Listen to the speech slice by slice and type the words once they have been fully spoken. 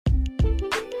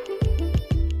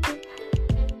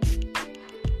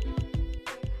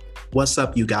What's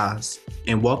up, you guys?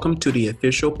 And welcome to the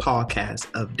official podcast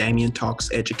of Damien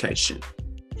Talks Education.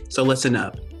 So listen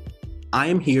up. I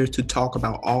am here to talk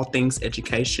about all things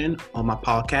education on my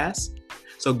podcast.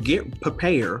 So get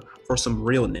prepared for some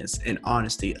realness and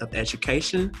honesty of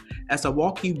education as I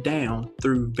walk you down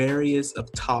through various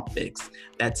of topics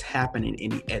that's happening in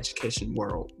the education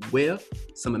world with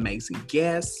some amazing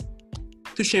guests,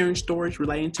 to sharing stories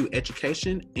relating to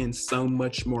education and so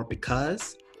much more,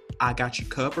 because I got you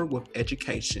covered with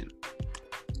education.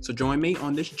 So join me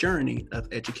on this journey of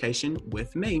education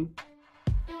with me.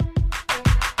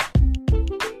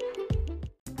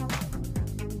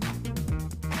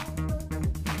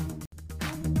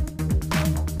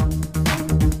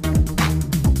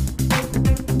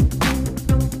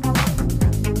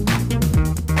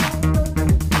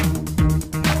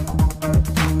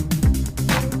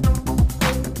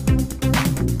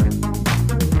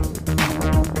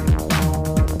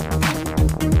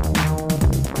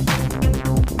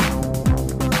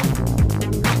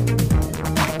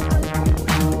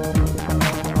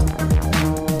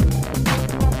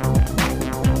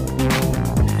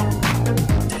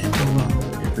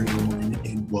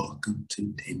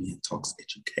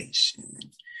 Education.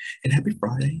 And happy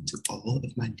Friday to all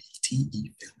of my DTE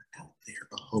family out there.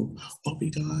 I hope all of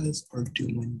you guys are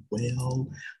doing well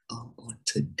on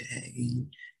today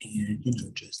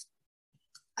and, just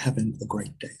having a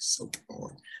great day so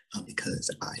far because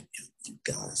I am you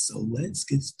guys. So let's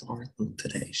get started with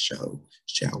today's show,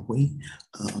 shall we?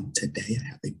 Today I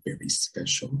have a very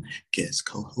special guest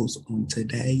co-host on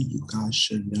today. You guys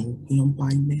should know him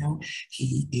by now.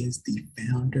 He is the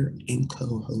founder and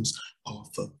co-host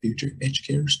of Future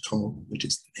Educators Talk, which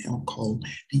is now called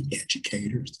The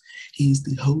Educators. He's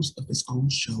the host of his own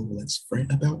show, Let's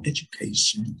Fret About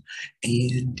Education,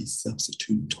 and the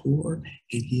Substitute Tour,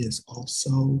 and he is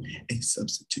also a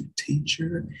substitute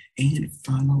teacher. And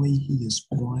finally, he is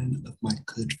one of my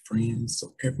good friends.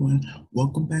 So everyone,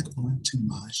 welcome back on to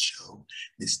my show,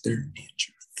 Mr.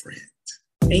 Andrew Fred.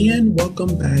 And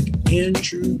welcome back,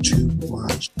 Andrew, to my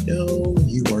show.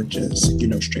 You are just,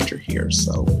 stranger here,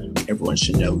 so everyone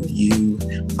should know you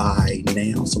by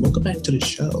now. So welcome back to the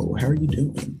show. How are you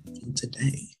doing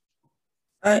today?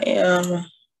 I am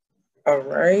all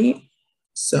right.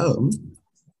 So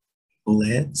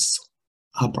let's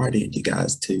hop right in, you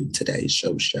guys, to today's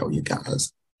show, you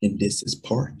guys. And this is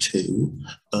part 2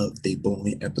 of the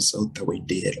bullying episode that we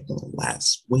did on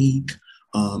last week.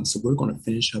 So we're going to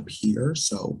finish up here.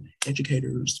 So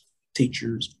educators,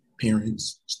 teachers,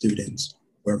 parents, students,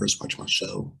 whoever's watching my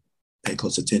show, pay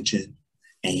close attention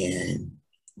and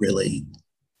really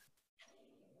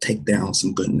take down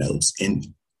some good notes.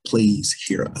 And please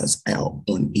hear us out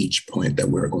on each point that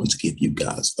we're going to give you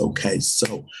guys. Okay,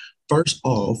 so first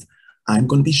off, we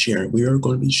are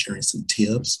going to be sharing some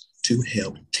tips to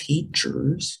help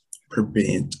teachers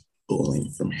prevent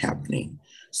bullying from happening.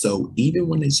 So even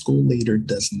when a school leader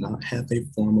does not have a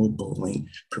formal bullying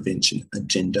prevention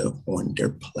agenda on their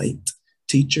plate,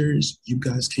 teachers, you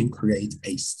guys can create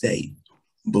a safe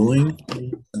bullying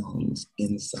zones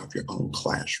inside your own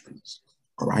classrooms.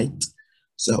 All right.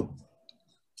 So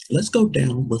let's go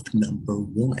down with number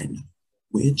 1,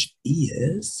 which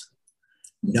is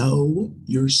know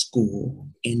your school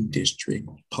and district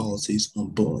policies on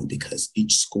bullying, because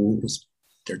each schools,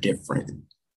 they're different.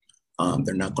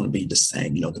 They're not going to be the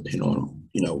same, depending on,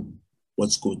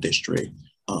 what school district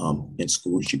and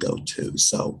schools you go to.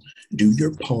 So do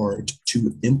your part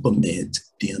to implement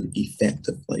them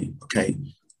effectively, okay?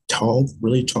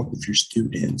 Really talk with your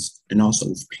students and also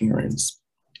with parents,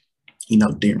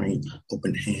 during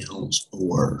open house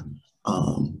or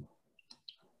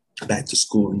back to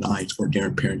school nights or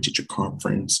during parent-teacher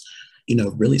conference.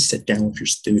 Really sit down with your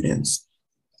students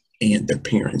and their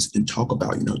parents and talk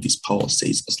about, these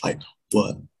policies. It's like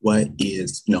what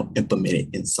is,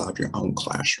 implemented inside your own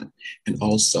classroom and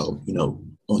also,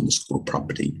 on the school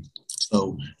property.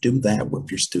 So do that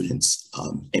with your students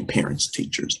and parents,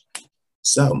 teachers.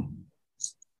 So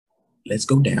let's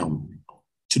go down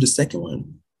to the second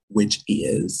one, which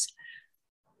is,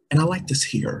 and I like this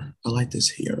here.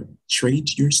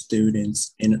 Treat your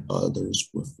students and others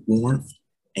with warmth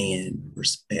and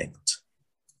respect.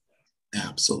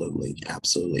 Absolutely.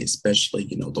 Especially,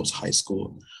 those high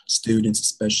school students,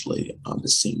 especially the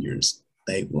seniors,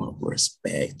 they want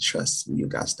respect. Trust me, you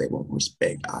guys, they want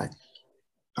respect. I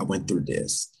went through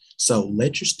this. So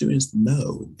let your students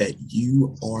know that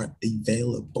you are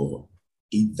available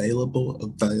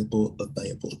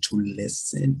to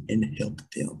listen and help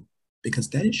them, because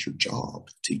that is your job,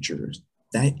 teachers.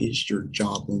 That is your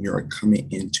job when you're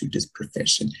coming into this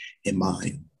profession, in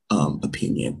my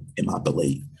opinion, in my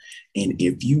belief. And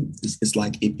it's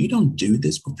like, if you don't do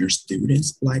this with your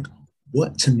students, like,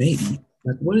 what to me,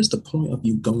 like, what is the point of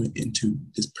you going into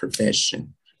this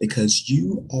profession? Because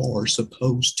you are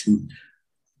supposed to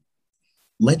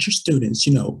let your students,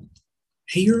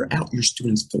 hear out your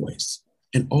students' voice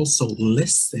and also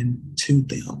listen to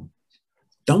them.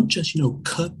 Don't just,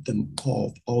 cut them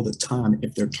off all the time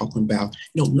if they're talking about,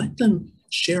 let them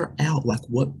share out like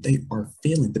what they are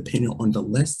feeling depending on the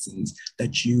lessons that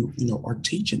are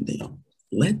teaching them.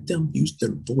 Let them use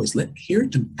their voice. Hear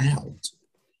them out.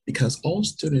 Because all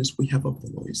students, we have a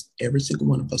voice. Every single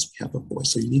one of us, we have a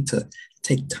voice. So you need to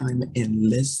take time and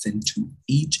listen to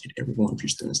each and every one of your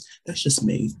students. That's just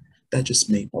me. That's just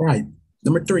me. All right.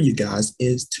 Number 3, you guys,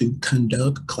 is to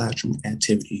conduct classroom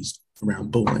activities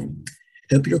around bullying.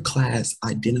 Help your class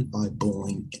identify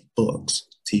bullying in books,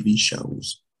 TV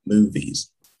shows,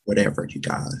 movies, whatever, you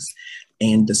guys,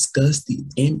 and discuss the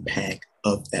impact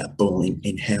of that bullying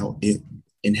and how it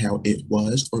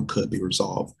was or could be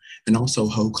resolved. And also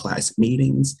hold class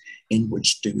meetings in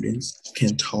which students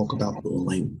can talk about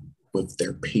bullying with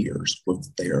their peers,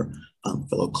 with their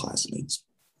fellow classmates.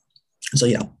 So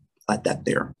yeah, like that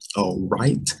there. All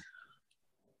right.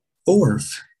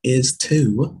 4th is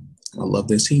to, I love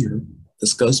this here,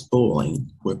 discuss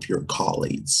bullying with your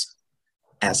colleagues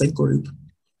as a group.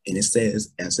 And it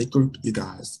says, as a group, you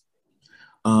guys,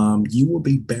 you will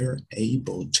be better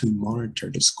able to monitor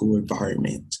the school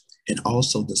environment and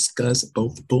also discuss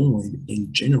both bullying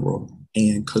in general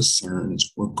and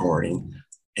concerns regarding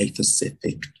a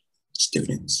specific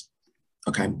students.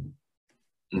 Okay.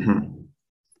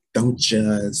 Don't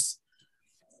just,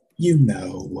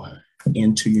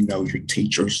 into, your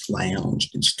teacher's lounge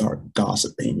and start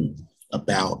gossiping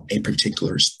about a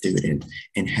particular student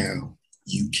and how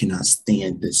you cannot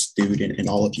stand this student and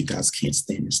all of you guys can't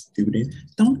stand this student.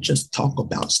 Don't just talk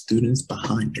about students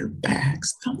behind their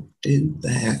backs. Don't do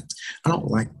that. I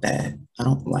don't like that. I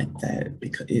don't like that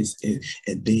because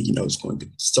and then, it's going to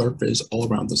surface all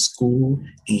around the school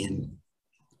and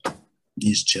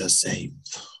it's just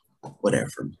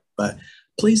whatever. But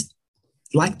please,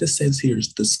 like this says here,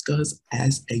 is discuss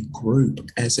as a group.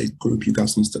 As a group, you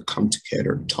guys need to come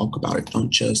together and talk about it.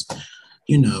 Don't just,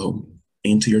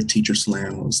 into your teacher's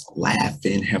lounge,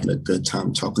 laughing, having a good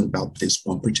time talking about this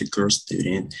one particular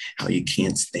student, how you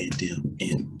can't stand them,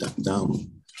 and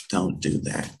don't do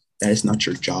that. That is not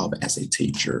your job as a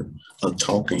teacher of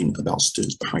talking about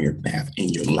students behind your back and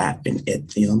you're laughing at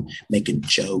them, making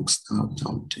jokes.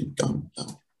 Don't.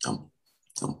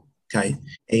 Okay.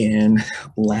 And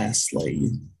lastly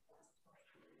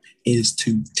is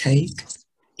to take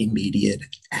immediate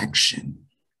action.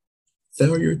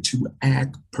 Failure to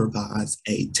act provides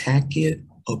a tacit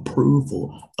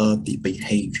approval of the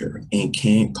behavior and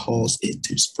can cause it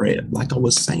to spread. Like I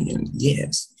was saying,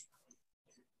 yes.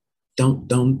 Don't,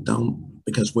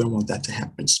 because we don't want that to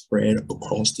happen. Spread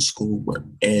across the school where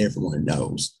everyone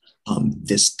knows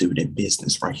this student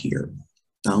business right here.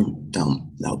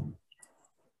 No.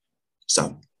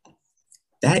 So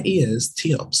that is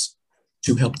tips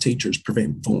to help teachers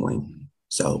prevent bullying.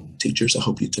 So teachers, I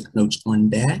hope you took notes on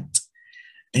that.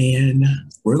 And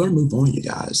we're going to move on, you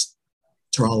guys,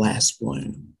 to our last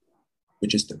one,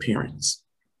 which is the parents,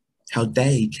 how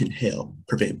they can help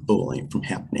prevent bullying from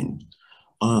happening.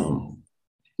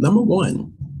 Number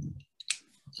 1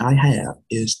 I have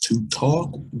is to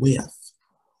talk with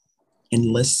and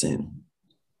listen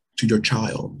to your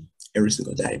child every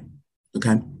single day.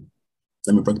 Okay.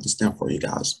 Let me break this down for you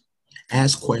guys.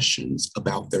 Ask questions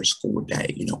about their school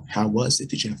day. How was it?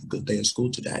 Did you have a good day at school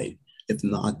today? If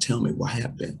not, tell me what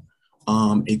happened.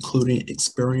 Including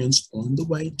experience on the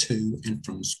way to and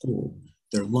from school,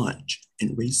 their lunch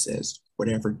and recess,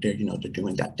 whatever they're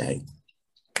doing that day.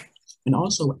 And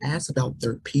also ask about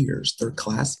their peers, their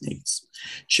classmates,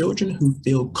 children who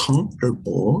feel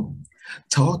comfortable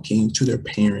talking to their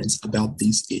parents about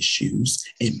these issues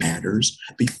and matters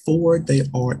before they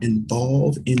are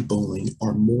involved in bullying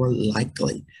are more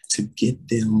likely to get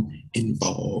them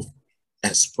involved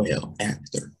as well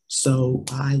after. So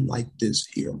I like this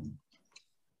here.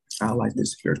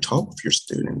 Talk with your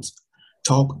students.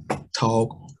 Talk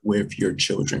with your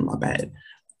children,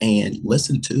 and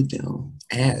listen to them.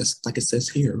 Ask, like it says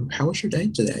here, how was your day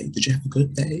today? Did you have a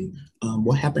good day?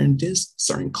 What happened in this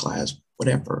certain class?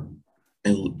 Whatever.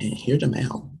 And hear them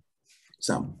out.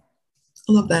 So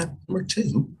I love that. Number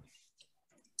 2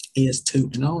 is to,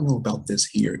 and I don't know about this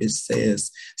here, it says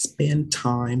spend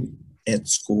time at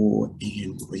school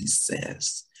in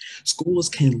recess. Schools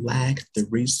can lack the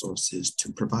resources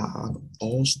to provide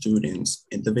all students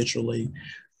individually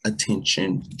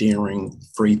attention during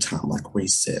free time like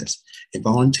recess, and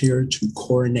volunteer to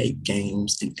coordinate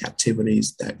games and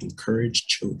activities that encourage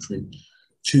children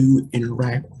to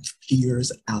interact with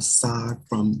peers outside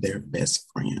from their best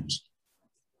friends.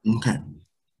 Okay,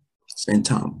 spend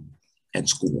time at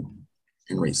school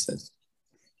in recess.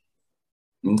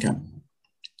 Okay,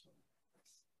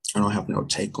 I don't have no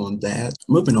take on that.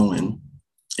 Moving on,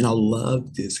 and I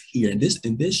love this here. And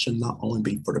this should not only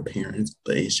be for the parents,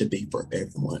 but it should be for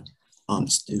everyone.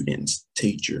 Students,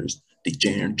 teachers, the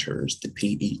janitors, the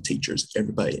PE teachers,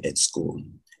 everybody at school,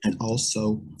 and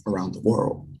also around the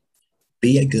world.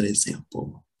 Be a good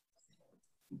example.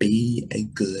 Be a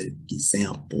good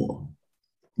example.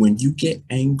 When you get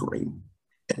angry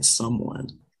at someone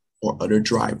or other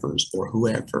drivers or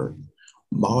whoever,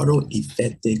 model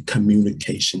effective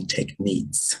communication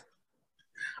techniques.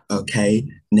 Okay,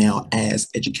 now as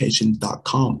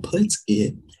education.com puts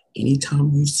it,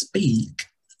 anytime you speak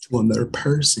to another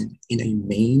person in a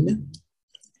mean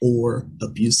or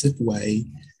abusive way,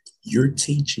 you're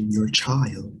teaching your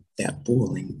child that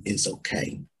bullying is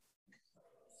okay.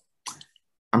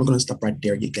 I'm going to stop right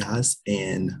there, you guys.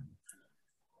 And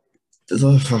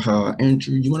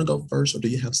Andrew, you want to go first, or do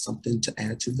you have something to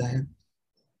add to that?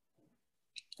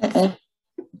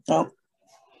 No.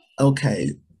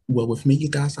 Okay. Well, with me, you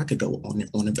guys, I could go on and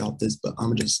on about this, but I'm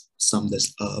going to just sum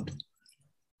this up.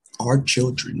 Our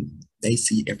children, they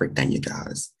see everything, you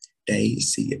guys. They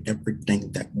see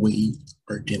everything that we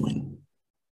are doing.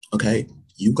 Okay?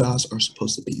 You guys are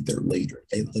supposed to be their leader.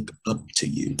 They look up to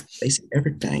you. They see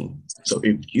everything. So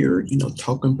if you're,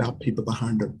 talking about people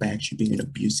behind their backs, you being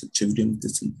abusive to them,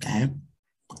 this and that.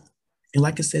 And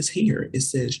like it says here, it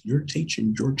says you're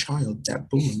teaching your child that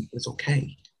bullying is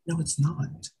okay. No, it's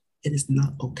not. It is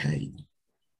not okay.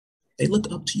 They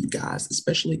look up to you guys,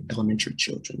 especially elementary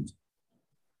children.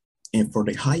 And for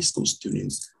the high school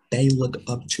students, they look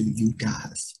up to you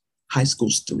guys. High school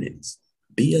students,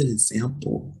 be an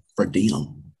example for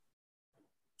them.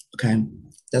 Okay?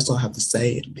 That's all I have to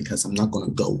say, because I'm not going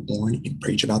to go on and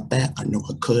preach about that. I know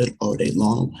I could all day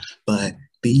long, but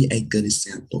be a good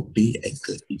example. Be a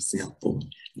good example.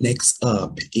 Next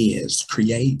up is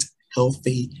create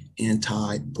healthy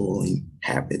anti-bullying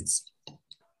habits.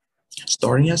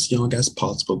 Starting as young as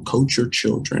possible, coach your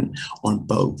children on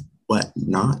both what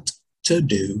not to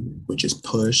do, which is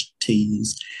push,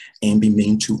 tease, and be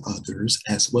mean to others,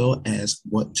 as well as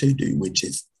what to do, which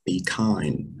is be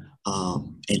kind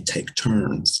and take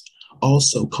turns.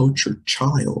 Also, coach your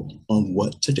child on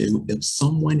what to do if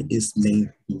someone is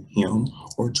mean to him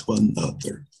or to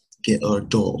another. Get an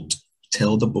adult.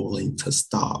 Tell the bullying to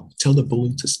stop. Tell the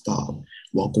bully to stop.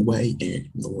 Walk away and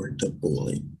ignore the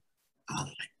bully. I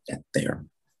like that there.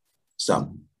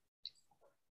 So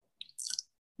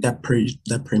that pretty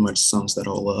much sums that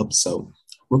all up. So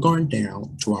we're going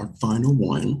down to our final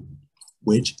one,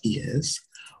 which is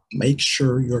make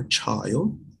sure your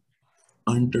child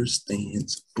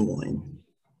understands bullying.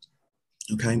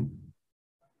 Okay?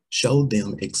 Show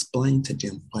them, explain to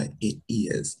them what it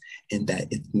is, and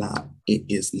that it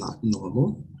is not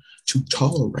normal to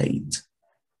tolerate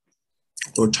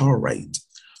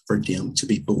for them to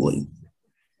be bullied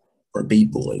or be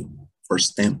bullied, or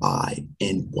stand by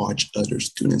and watch other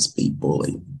students be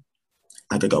bullied.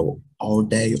 I could go all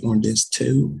day on this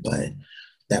too, but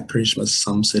that pretty much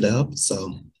sums it up.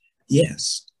 So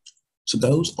yes, so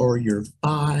those are your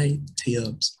 5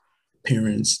 tips,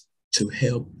 parents, to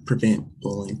help prevent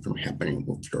bullying from happening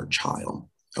with your child,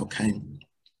 okay?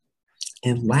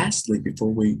 And lastly,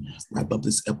 before we wrap up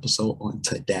this episode on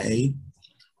today,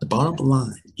 the bottom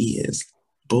line is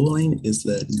bullying is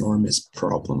an enormous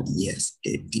problem. Yes,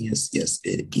 it is. Yes,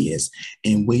 it is.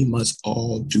 And we must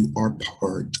all do our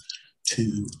part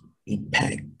to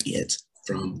impact it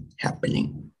from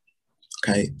happening.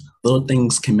 Okay, little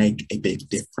things can make a big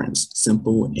difference.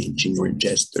 Simple and genuine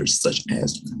gestures, such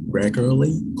as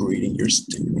regularly greeting your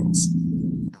students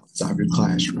outside your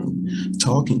classroom,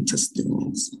 talking to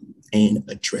students, and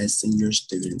addressing your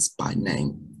students by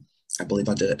name. I believe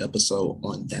I did an episode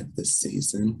on that this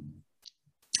season,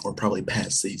 or probably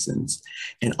past seasons,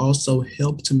 and also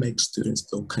help to make students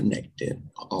feel connected.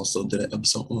 I also did an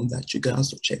episode on that. You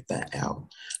guys will check that out.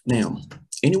 Now,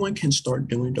 anyone can start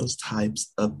doing those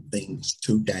types of things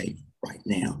today, right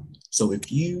now. So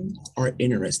if you are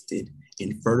interested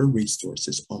in further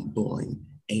resources on bullying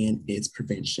and its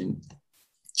prevention,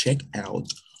 check out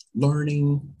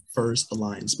Learning First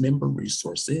Alliance member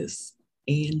resources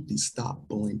and the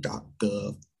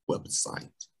stopbullying.gov website.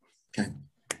 Okay.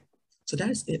 So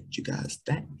that's it, you guys.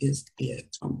 That is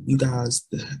it. You guys,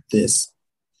 this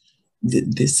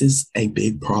is a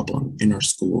big problem in our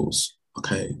schools.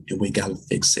 Okay, and we gotta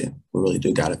fix it. We really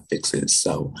do gotta fix it.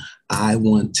 So I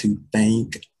want to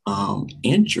thank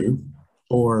Andrew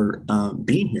for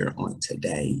being here on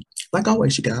today. Like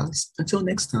always, you guys, until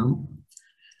next time,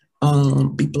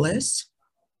 be blessed.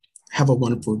 Have a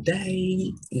wonderful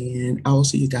day, and I will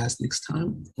see you guys next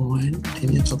time on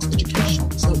Damien Talks Education.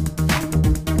 So,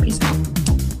 peace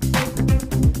out.